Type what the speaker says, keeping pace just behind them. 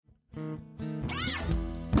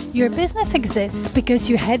Your business exists because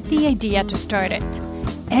you had the idea to start it.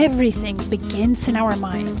 Everything begins in our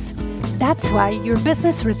minds. That's why your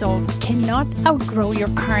business results cannot outgrow your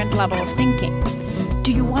current level of thinking.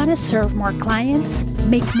 Do you want to serve more clients,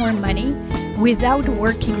 make more money, without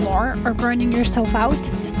working more or burning yourself out?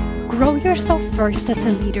 Grow yourself first as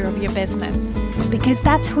a leader of your business, because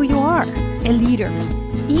that's who you are, a leader,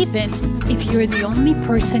 even if you're the only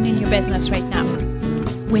person in your business right now.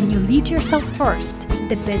 When you lead yourself first,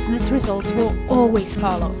 the business results will always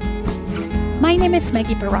follow. My name is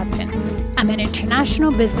Maggie Perotin. I'm an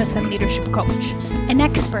international business and leadership coach, an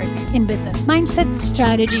expert in business mindset,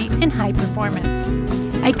 strategy, and high performance.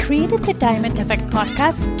 I created the Diamond Effect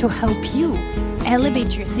podcast to help you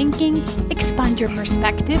elevate your thinking, expand your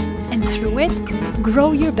perspective, and through it,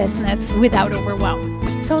 grow your business without overwhelm.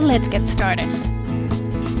 So let's get started.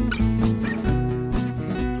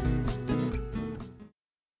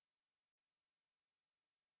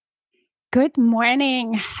 Good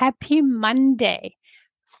morning. Happy Monday.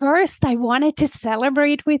 First, I wanted to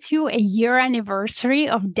celebrate with you a year anniversary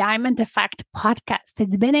of Diamond Effect podcast.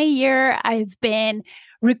 It's been a year. I've been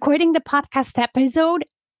recording the podcast episode,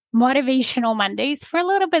 Motivational Mondays, for a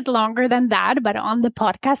little bit longer than that, but on the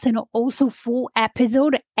podcast, and also full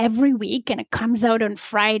episode every week, and it comes out on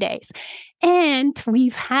Fridays. And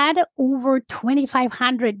we've had over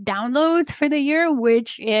 2,500 downloads for the year,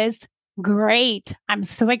 which is great. I'm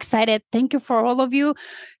so excited. Thank you for all of you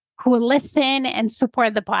who listen and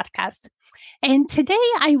support the podcast. And today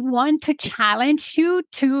I want to challenge you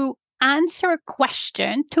to answer a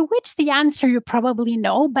question to which the answer you probably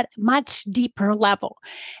know, but much deeper level.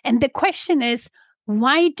 And the question is,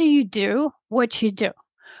 why do you do what you do?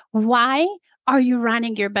 Why are you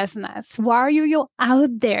running your business? Why are you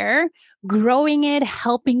out there growing it,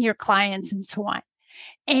 helping your clients, and so on?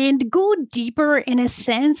 And go deeper in a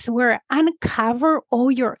sense where uncover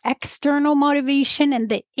all your external motivation and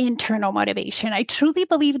the internal motivation. I truly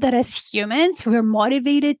believe that as humans, we're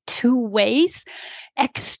motivated two ways: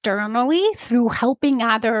 externally through helping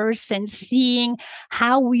others and seeing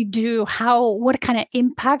how we do, what kind of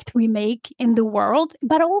impact we make in the world,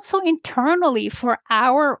 but also internally for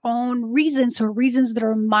our own reasons, or reasons that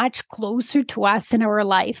are much closer to us in our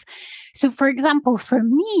life. So for example, for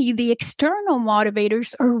me, the external motivators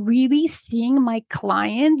are really seeing my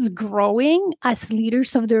clients growing as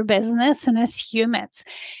leaders of their business and as humans,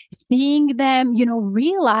 seeing them,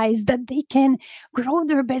 realize that they can grow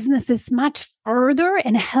their businesses much further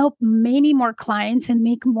and help many more clients and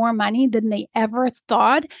make more money than they ever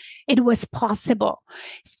thought it was possible.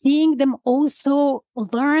 Seeing them also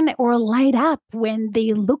learn or light up when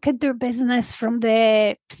they look at their business from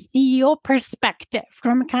the CEO perspective,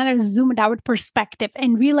 from a kind of zoomed out perspective,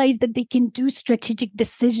 and realize that they can do strategic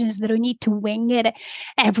decisions. They don't need to wing it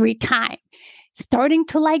every time. Starting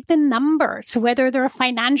to like the numbers, whether they're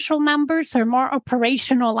financial numbers or more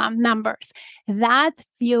operational numbers. That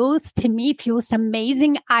feels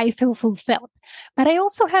amazing. I feel fulfilled. But I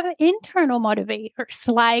also have internal motivators,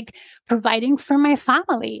 like providing for my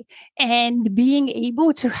family and being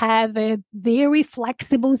able to have a very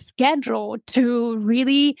flexible schedule to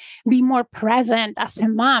really be more present as a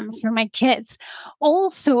mom for my kids.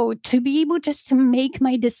 Also, to be able just to make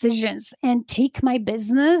my decisions and take my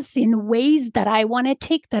business in ways that I want to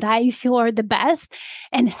take, that I feel are the best,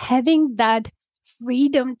 and having that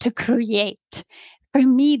freedom to create. For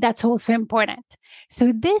me, that's also important.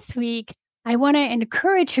 So this week, I want to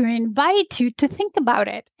encourage you, invite you to think about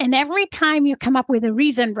it. And every time you come up with a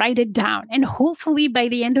reason, write it down. And hopefully by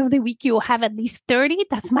the end of the week, you'll have at least 30.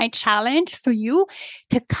 That's my challenge for you,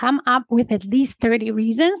 to come up with at least 30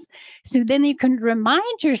 reasons. So then you can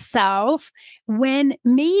remind yourself when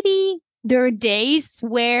maybe there are days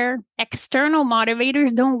where external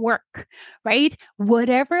motivators don't work, right?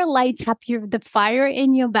 Whatever lights up the fire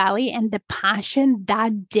in your belly and the passion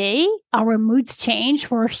that day, our moods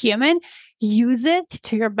change. We're human. Use it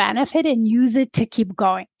to your benefit and use it to keep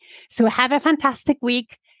going. So have a fantastic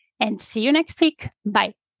week and see you next week.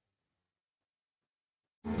 Bye.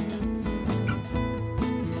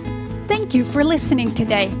 Thank you for listening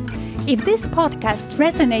today. If this podcast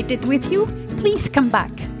resonated with you, please come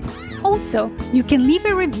back. Also, you can leave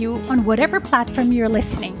a review on whatever platform you're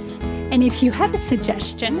listening. And if you have a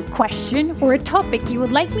suggestion, question, or a topic you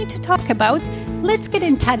would like me to talk about, let's get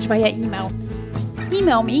in touch via email.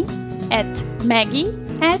 Email me at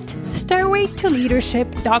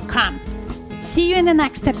maggie@stairwaytoleadership.com. See you in the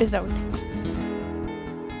next episode.